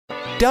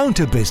Down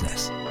to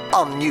Business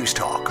on News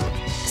Talk.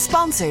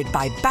 Sponsored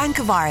by Bank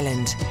of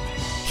Ireland.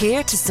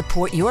 Here to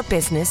support your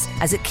business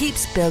as it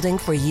keeps building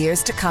for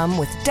years to come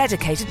with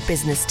dedicated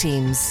business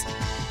teams.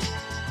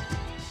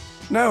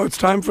 Now it's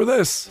time for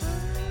this.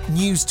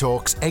 News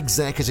Talk's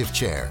Executive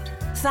Chair.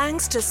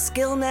 Thanks to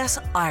Skillnet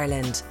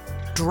Ireland,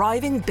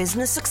 driving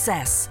business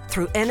success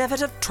through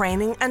innovative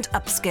training and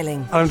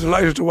upskilling. I'm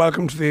delighted to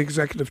welcome to the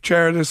Executive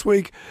Chair this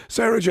week,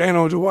 Sarah Jane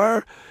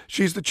O'Dwyer.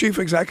 She's the Chief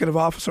Executive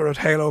Officer at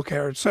Halo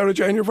Care. Sarah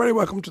Jane, you're very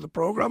welcome to the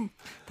programme.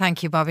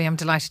 Thank you, Bobby. I'm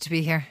delighted to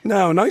be here.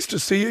 Now, nice to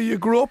see you. You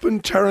grew up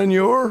in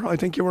Terranure. I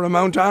think you were a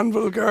Mount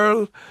Anville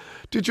girl.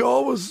 Did you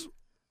always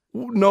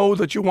know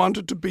that you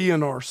wanted to be a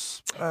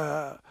nurse?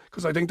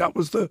 Because I think that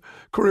was the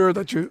career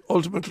that you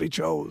ultimately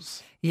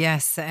chose.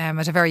 Yes,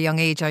 at a very young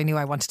age I knew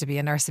I wanted to be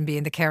a nurse and be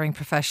in the caring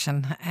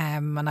profession,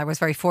 and I was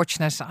very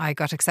fortunate. I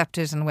got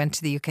accepted and went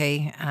to the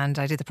UK and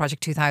I did the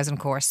Project 2000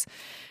 course,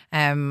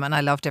 and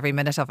I loved every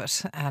minute of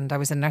it, and I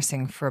was in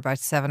nursing for about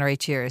 7 or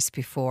 8 years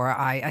before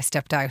I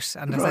stepped out,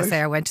 and as I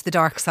say, I went to the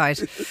dark side.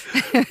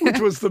 Which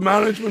was the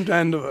management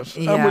end of it.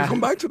 Yeah. And we'll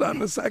come back to that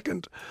in a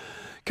second.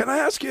 Can I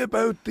ask you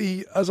about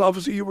as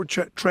obviously you were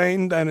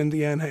trained then in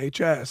the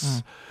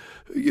NHS,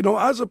 you know,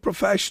 as a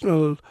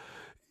professional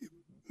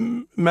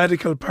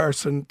medical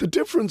person, the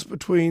difference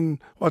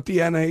between what the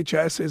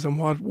NHS is and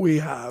what we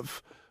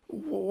have,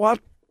 what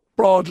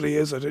broadly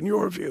is it in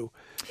your view,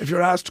 if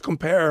you're asked to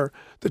compare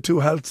the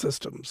two health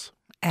systems?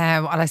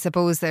 Well, I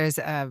suppose they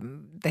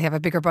have a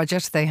bigger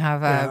budget. They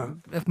have a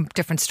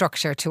different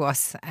structure to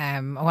us.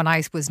 When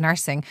I was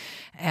nursing,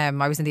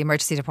 I was in the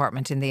emergency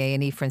department in the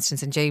A&E, for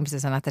instance, in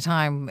James's, and at the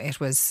time it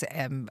was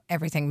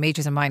everything,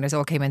 majors and minors,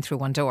 all came in through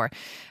one door.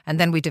 And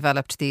then we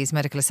developed these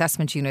medical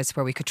assessment units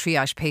where we could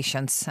triage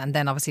patients, and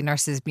then obviously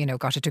nurses, you know,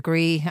 got a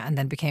degree and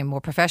then became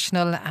more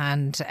professional,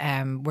 and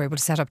were able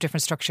to set up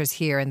different structures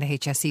here in the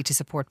HSE to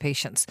support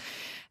patients.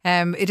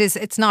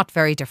 It's not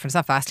very different. It's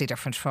not vastly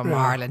different from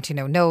Ireland. You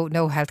know,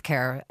 no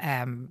healthcare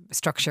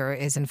structure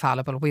is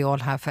infallible. We all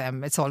have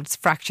it's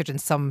fractured in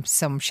some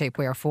shape,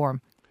 way or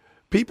form.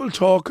 People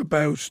talk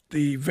about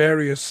the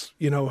various,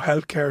 you know,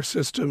 healthcare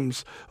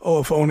systems. Oh,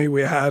 if only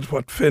we had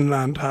what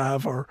Finland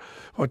have or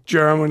what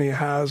Germany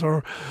has.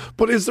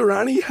 But is there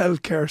any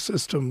healthcare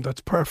system that's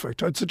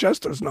perfect? I'd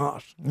suggest there's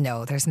not.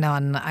 No, there's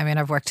none. I mean,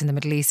 I've worked in the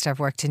Middle East, I've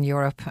worked in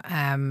Europe,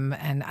 and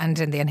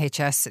in the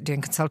NHS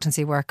doing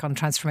consultancy work on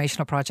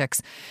transformational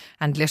projects,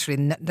 and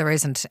literally there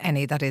isn't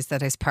any that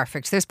is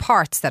perfect. There's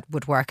parts that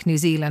would work. New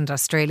Zealand,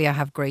 Australia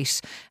have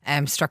great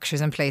structures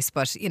in place,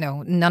 but you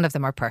know, none of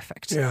them are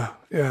perfect.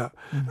 Yeah.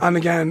 And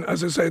again,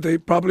 as I say,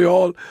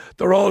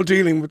 they're all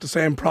dealing with the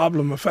same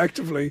problem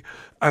effectively,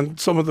 and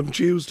some of them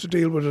choose to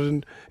deal with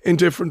it in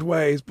different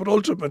ways. But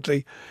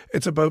ultimately,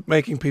 it's about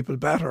making people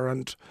better,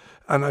 and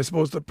I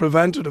suppose the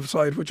preventative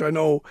side, which I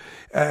know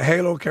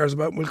Halo cares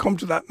about, and we'll come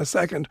to that in a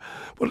second.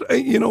 But,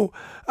 you know,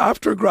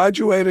 after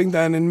graduating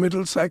then in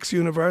Middlesex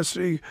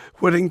University,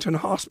 Whittington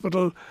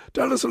Hospital,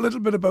 tell us a little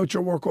bit about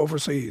your work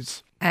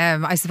overseas.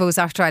 I suppose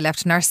after I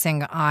left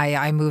nursing,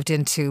 I moved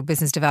into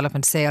business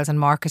development, sales and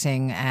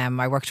marketing.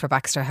 I worked for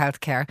Baxter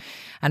Healthcare,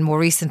 and more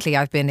recently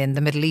I've been in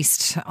the Middle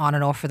East on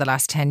and off for the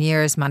last 10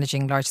 years,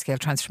 managing large-scale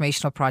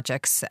transformational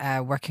projects,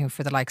 working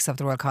for the likes of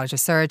the Royal College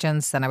of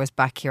Surgeons. Then I was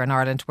back here in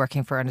Ireland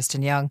working for Ernst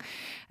 & Young.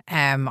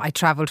 I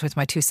travelled with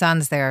my two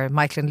sons there.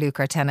 Michael and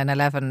Luke are 10 and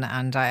 11,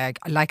 and I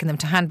liken them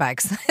to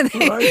handbags.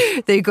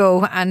 They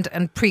go,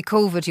 and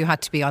pre-COVID you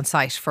had to be on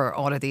site for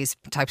all of these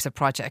types of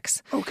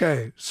projects.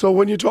 Okay, so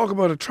when you talk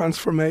about a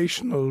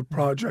transformational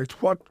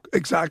project, what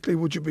exactly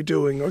would you be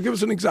doing? Or give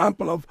us an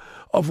example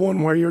of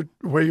one where your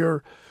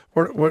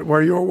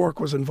work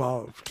was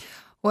involved.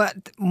 Well,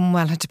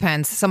 it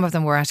depends. Some of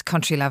them were at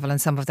country level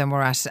and some of them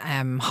were at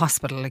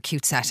hospital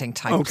acute setting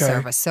type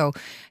service. So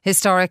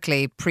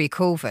historically,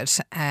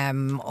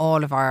 pre-COVID,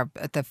 all of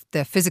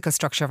the physical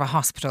structure of a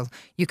hospital,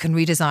 you can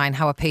redesign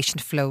how a patient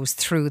flows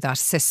through that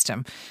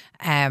system.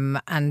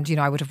 And you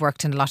know, I would have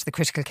worked in a lot of the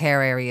critical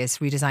care areas,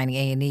 redesigning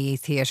A&E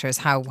theatres,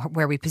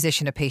 where we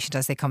position a patient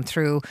as they come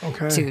through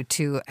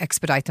to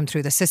expedite them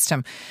through the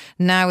system.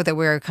 Now that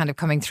we're kind of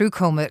coming through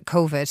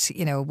COVID,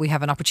 you know, we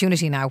have an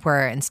opportunity now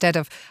where instead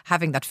of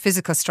having that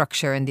physical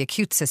structure in the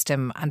acute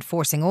system and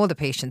forcing all the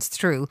patients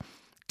through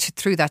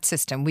that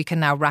system, we can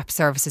now wrap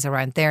services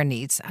around their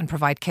needs and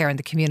provide care in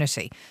the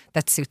community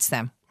that suits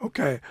them.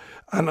 Okay,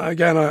 and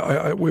again,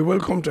 we will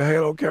come to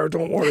Halo Care,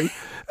 don't worry,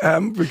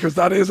 because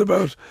that is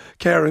about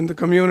care in the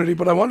community.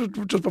 But I wanted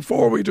to, just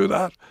before we do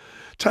that,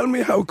 tell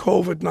me how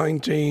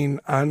COVID-19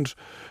 and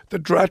the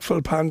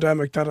dreadful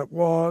pandemic that it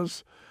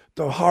was,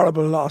 the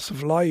horrible loss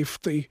of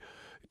life, the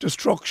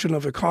destruction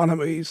of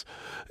economies,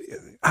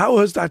 how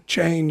has that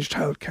changed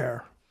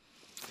healthcare?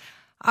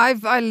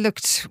 I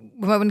looked,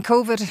 when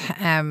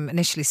COVID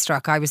initially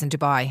struck, I was in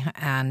Dubai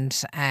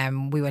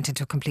and we went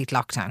into a complete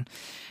lockdown.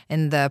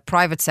 In the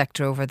private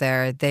sector over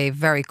there, they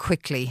very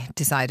quickly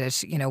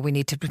decided, you know, we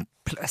need to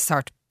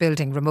start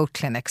building remote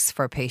clinics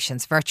for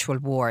patients, virtual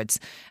wards,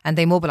 and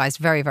they mobilised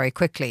very, very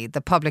quickly.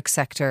 The public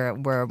sector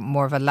were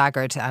more of a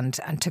laggard and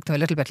took them a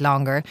little bit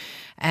longer,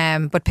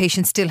 but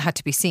patients still had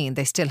to be seen.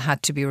 They still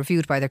had to be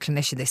reviewed by their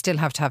clinician. They still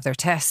have to have their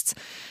tests.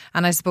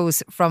 And I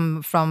suppose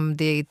from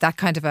that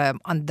kind of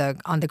on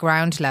the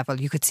ground level,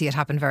 you could see it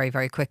happen very,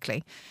 very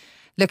quickly.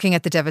 Looking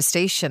at the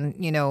devastation,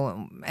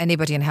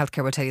 anybody in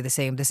healthcare will tell you the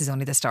same. This is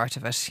only the start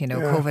of it.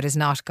 COVID is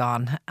not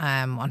gone,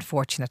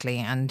 unfortunately.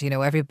 And,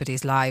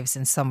 everybody's lives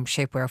in some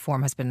shape, way or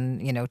form has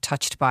been,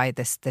 touched by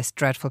this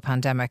dreadful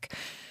pandemic.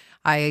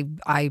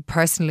 I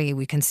personally,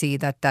 we can see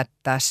that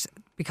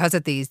because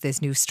of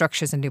these new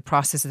structures and new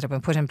processes that have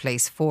been put in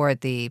place for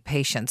the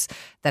patients,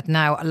 that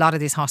now a lot of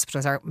these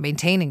hospitals are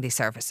maintaining these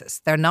services.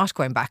 They're not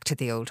going back to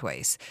the old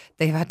ways.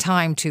 They've had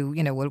time to,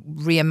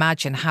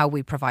 reimagine how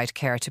we provide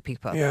care to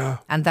people. Yeah.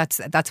 And that's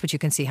what you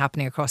can see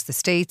happening across the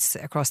States,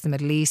 across the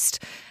Middle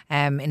East,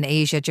 in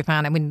Asia,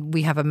 Japan. I mean,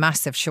 we have a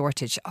massive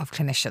shortage of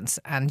clinicians,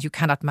 and you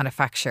cannot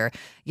manufacture,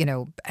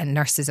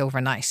 nurses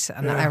overnight.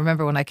 And I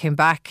remember when I came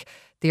back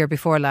the year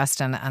before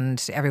last,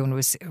 and everyone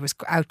it was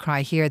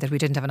outcry here that we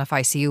didn't have enough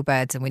ICU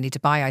beds and we need to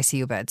buy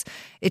ICU beds.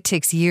 It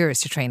takes years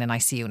to train an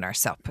ICU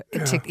nurse up.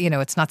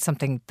 It's not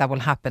something that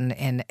will happen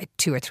in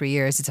 2 or 3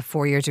 years. It's a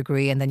 4-year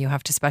degree, and then you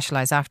have to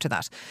specialise after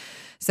that.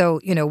 So,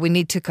 we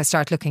need to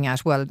start looking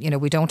at,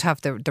 we don't have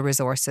the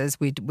resources.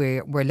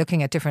 We're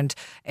looking at different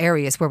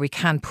areas where we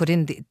can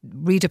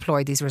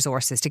redeploy these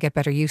resources to get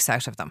better use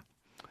out of them.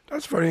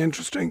 That's very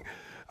interesting.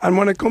 And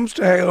when it comes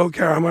to Halo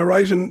Care, am I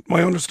right in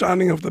my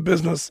understanding of the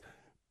business?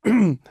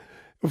 Well,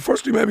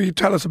 firstly, maybe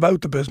tell us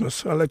about the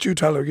business. I'll let you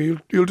tell her.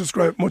 You'll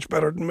describe it much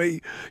better than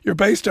me. You're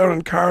based down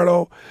in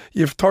Carlow.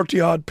 You have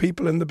 30-odd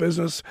people in the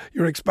business.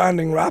 You're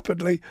expanding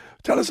rapidly.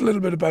 Tell us a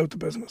little bit about the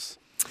business.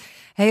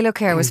 Halo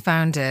Care was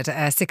founded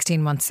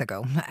 16 months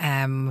ago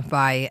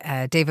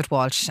by David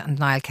Walsh and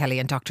Niall Kelly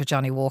and Dr.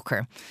 Johnny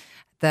Walker.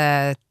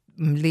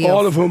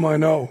 All of whom I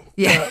know.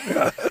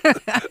 Yeah.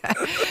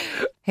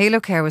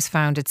 Halo Care was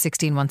founded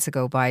 16 months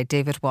ago by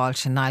David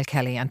Walsh and Niall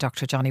Kelly and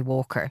Dr. Johnny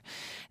Walker.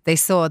 They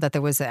saw that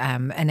there was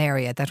an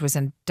area that was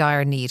in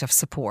dire need of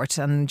support,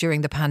 and during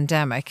the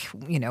pandemic,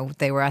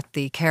 they were at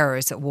the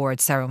Carers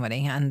Award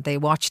ceremony, and they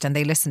watched and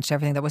they listened to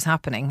everything that was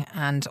happening,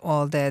 and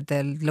all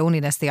the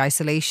loneliness, the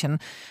isolation,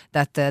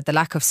 that the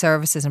lack of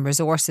services and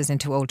resources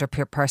into older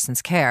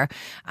persons' care,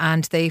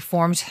 and they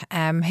formed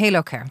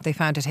Halo Care. They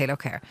founded Halo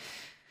Care.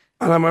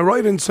 And am I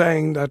right in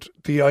saying that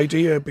the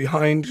idea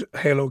behind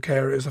Halo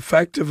Care is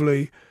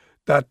effectively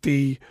that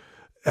the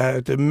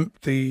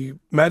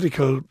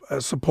medical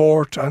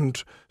support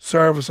and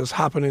services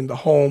happen in the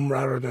home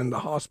rather than the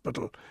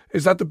hospital?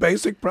 Is that the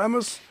basic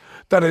premise?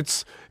 That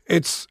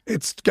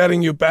it's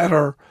getting you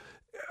better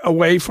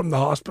away from the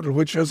hospital,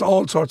 which has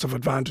all sorts of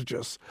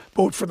advantages,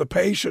 both for the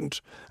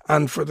patient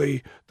and for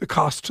the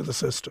cost to the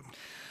system.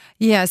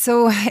 Yeah,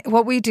 so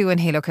what we do in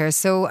Halo Care,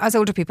 so as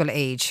older people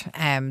age,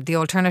 the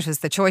alternatives,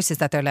 the choices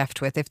that they're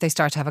left with, if they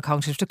start to have a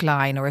cognitive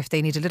decline or if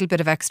they need a little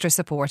bit of extra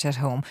support at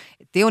home,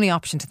 the only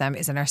option to them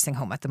is a nursing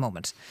home at the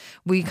moment.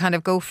 We kind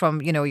of go from,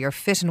 you're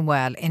fit and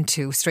well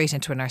straight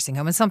into a nursing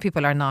home. And some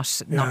people are not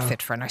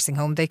fit for a nursing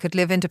home. They could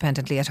live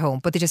independently at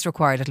home, but they just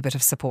require a little bit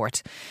of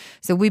support.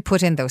 So we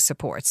put in those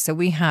supports. So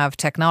we have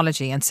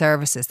technology and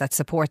services that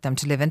support them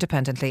to live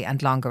independently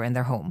and longer in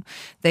their home.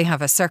 They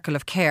have a circle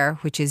of care,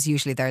 which is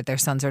usually their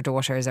sons or daughters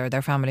or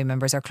their family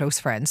members or close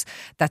friends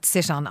that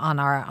sit on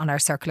our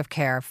Circle of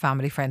Care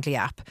family friendly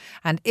app.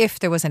 And if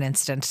there was an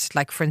incident,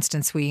 like for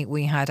instance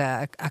we had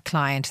a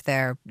client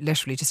there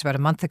literally just about a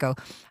month ago,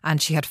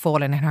 and she had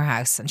fallen in her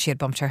house and she had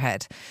bumped her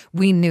head.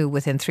 We knew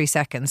within 3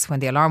 seconds when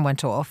the alarm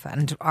went off,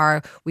 and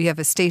we have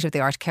a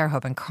state-of-the-art care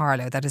hub in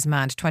Carlow that is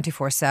manned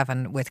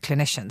 24/7 with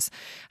clinicians,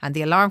 and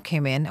the alarm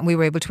came in and we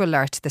were able to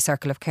alert the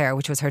Circle of Care,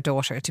 which was her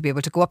daughter, to be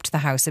able to go up to the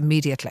house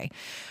immediately.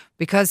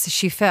 Because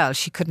she fell,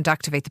 she couldn't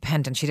activate the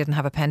pendant. She didn't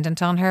have a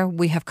pendant on her.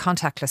 We have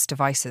contactless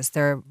devices.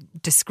 They're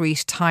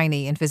discreet,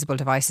 tiny, invisible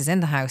devices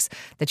in the house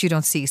that you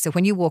don't see. So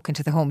when you walk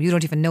into the home, you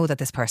don't even know that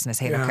this person is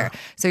Halo Care.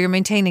 So you're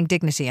maintaining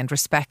dignity and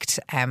respect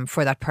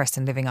for that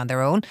person living on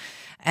their own.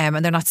 And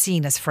they're not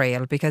seen as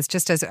frail, because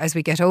just as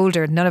we get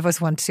older, none of us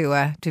want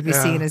to be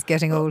seen as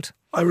getting old.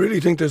 I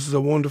really think this is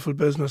a wonderful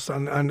business.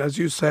 And as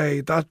you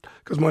say, that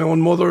because my own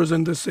mother is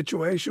in this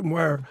situation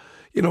where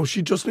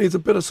she just needs a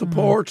bit of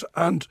support.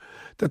 And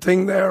the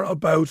thing there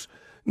about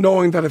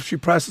knowing that if she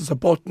presses a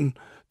button,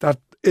 that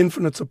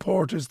infinite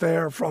support is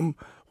there from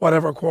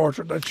whatever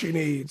quarter that she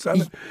needs.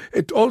 And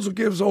it also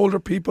gives older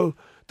people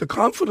the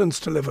confidence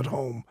to live at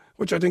home,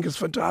 which I think is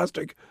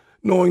fantastic,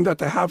 knowing that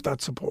they have that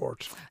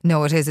support.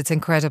 No, it is. It's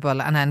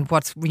incredible. And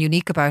what's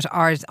unique about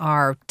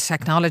our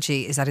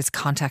technology is that it's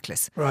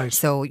contactless. Right.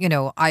 So,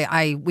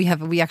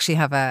 we actually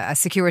have a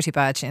security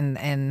badge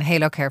in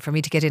Halo Care for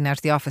me to get in and out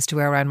of the office to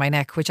wear around my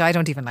neck, which I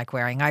don't even like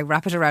wearing. I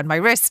wrap it around my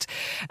wrist.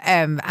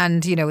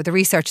 The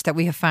research that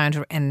we have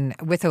found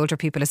with older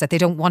people is that they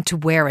don't want to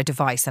wear a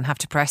device and have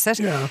to press it.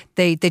 Yeah.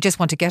 They just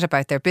want to get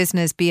about their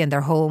business, be in their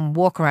home,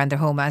 walk around their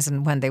home as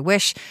and when they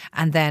wish.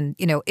 And then,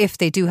 if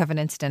they do have an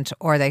incident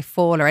or they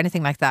fall or anything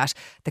anything like that,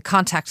 the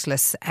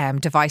contactless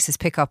devices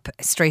pick up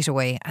straight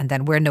away, and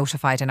then we're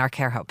notified in our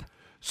care hub.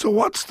 So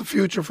what's the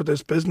future for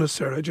this business,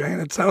 Sarah Jane?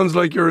 It sounds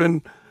like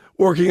you're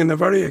working in a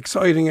very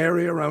exciting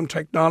area around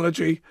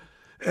technology,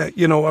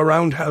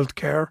 around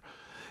healthcare.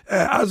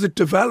 As it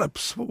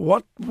develops,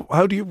 what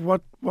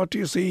do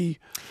you see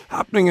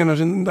happening in it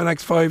in the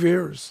next 5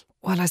 years?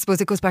 Well, I suppose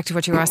it goes back to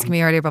what you were asking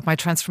me earlier about my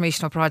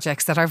transformational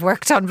projects that I've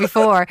worked on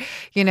before.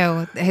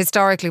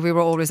 Historically, we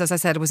were always, as I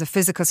said, it was a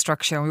physical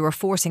structure, and we were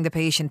forcing the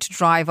patient to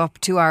drive up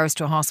 2 hours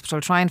to a hospital,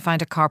 try and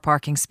find a car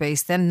parking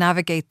space, then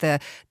navigate the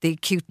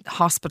acute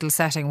hospital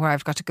setting where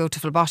I've got to go to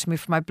phlebotomy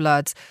for my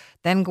bloods,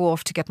 then go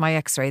off to get my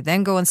x-ray,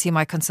 then go and see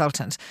my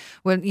consultant.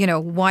 Well,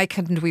 why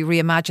couldn't we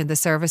reimagine the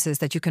services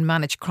that you can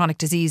manage chronic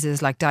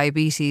diseases like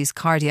diabetes,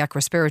 cardiac,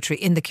 respiratory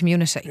in the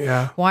community?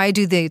 Yeah. Why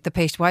does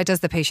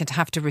the patient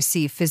have to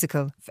receive physical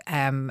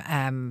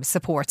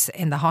supports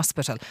in the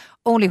hospital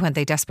only when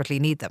they desperately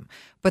need them?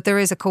 But there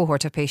is a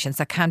cohort of patients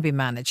that can be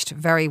managed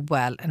very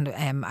well and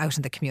out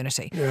in the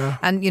community. Yeah.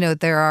 And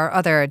there are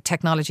other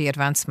technology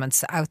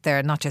advancements out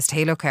there, not just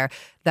Halo Care,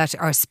 that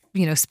are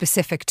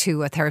specific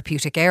to a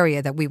therapeutic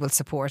area that we will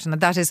support. And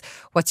that is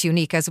what's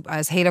unique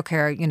as Halo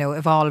Care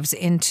evolves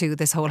into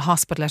this whole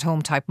hospital at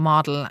home type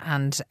model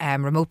and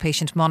remote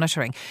patient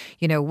monitoring.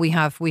 We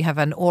have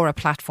an Aura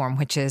platform,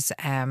 which is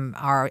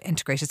our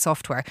integrated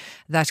software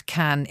that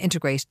can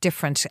integrate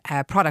different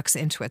products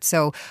into it.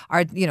 So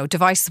our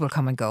devices will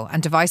come and go,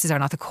 and devices are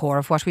not the core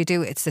of what we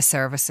do, it's the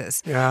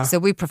services. Yeah. So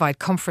we provide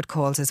comfort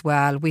calls as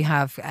well. We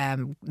have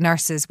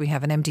nurses, we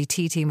have an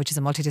MDT team, which is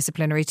a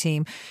multidisciplinary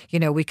team.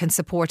 We can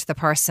support the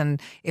person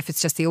if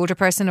it's just the older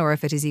person, or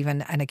if it is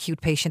even an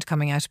acute patient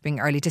coming out, being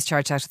early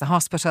discharged out of the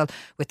hospital,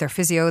 with their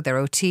physio, their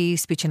OT,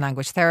 speech and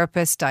language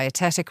therapist,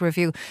 dietetic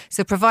review.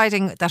 So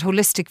providing that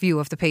holistic view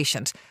of the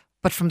patient,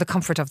 but from the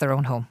comfort of their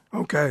own home.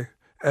 Okay.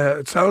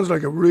 It sounds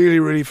like a really,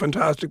 really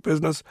fantastic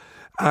business.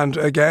 And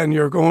again,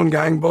 you're going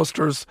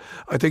gangbusters.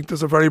 I think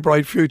there's a very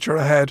bright future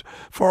ahead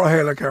for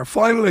Halo Care.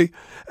 Finally,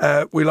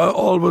 we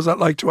always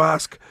like to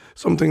ask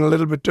something a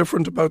little bit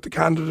different about the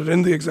candidate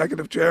in the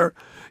executive chair.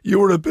 You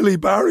were a Billy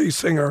Barry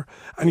singer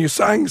and you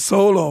sang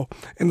solo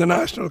in the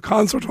National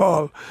Concert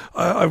Hall.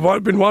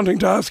 I've been wanting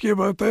to ask you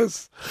about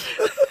this.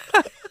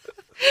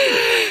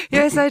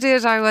 Yes, I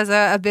did. I was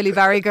a Billy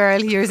Barry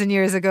girl years and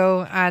years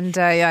ago, and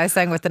I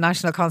sang with the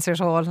National Concert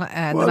Hall.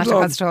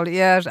 Concert Hall,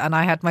 and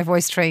I had my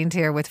voice trained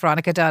here with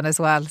Veronica Dunn as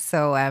well.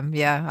 So I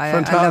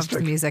loved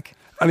the music.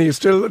 And do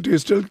you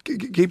still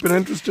keep an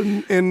interest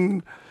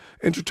in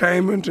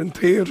entertainment and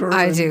theatre?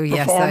 I do,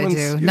 yes, I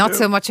do. Not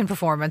so much in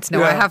performance. No,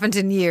 Yeah. I haven't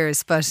in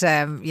years, but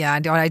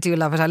I do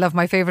love it.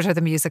 My favourite are the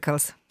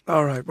musicals.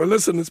 All right. Well,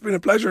 listen, it's been a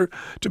pleasure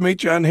to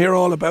meet you and hear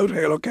all about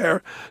Halo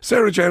Care.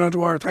 Sarah Jane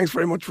O'Dwyer, thanks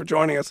very much for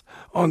joining us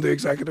on the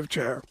Executive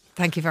Chair.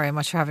 Thank you very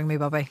much for having me,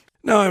 Bobby.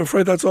 Now, I'm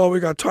afraid that's all we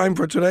got time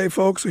for today,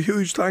 folks. A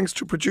huge thanks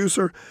to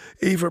producer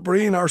Eva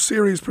Breen, our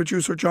series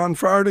producer John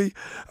Fardy,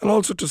 and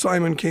also to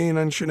Simon Keane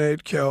and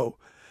Sinead Keogh.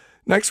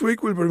 Next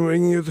week, we'll be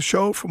bringing you the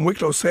show from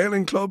Wicklow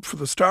Sailing Club for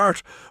the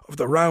start of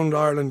the Round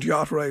Ireland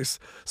Yacht Race.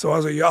 So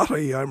as a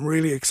yachty, I'm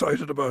really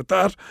excited about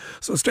that.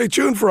 So stay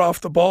tuned for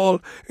Off the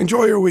Ball.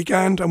 Enjoy your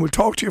weekend, and we'll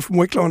talk to you from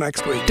Wicklow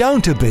next week.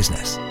 Down to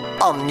Business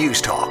on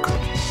News Talk.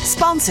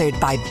 Sponsored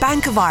by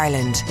Bank of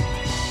Ireland.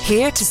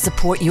 Here to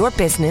support your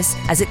business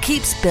as it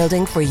keeps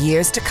building for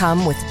years to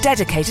come with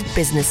dedicated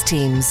business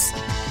teams.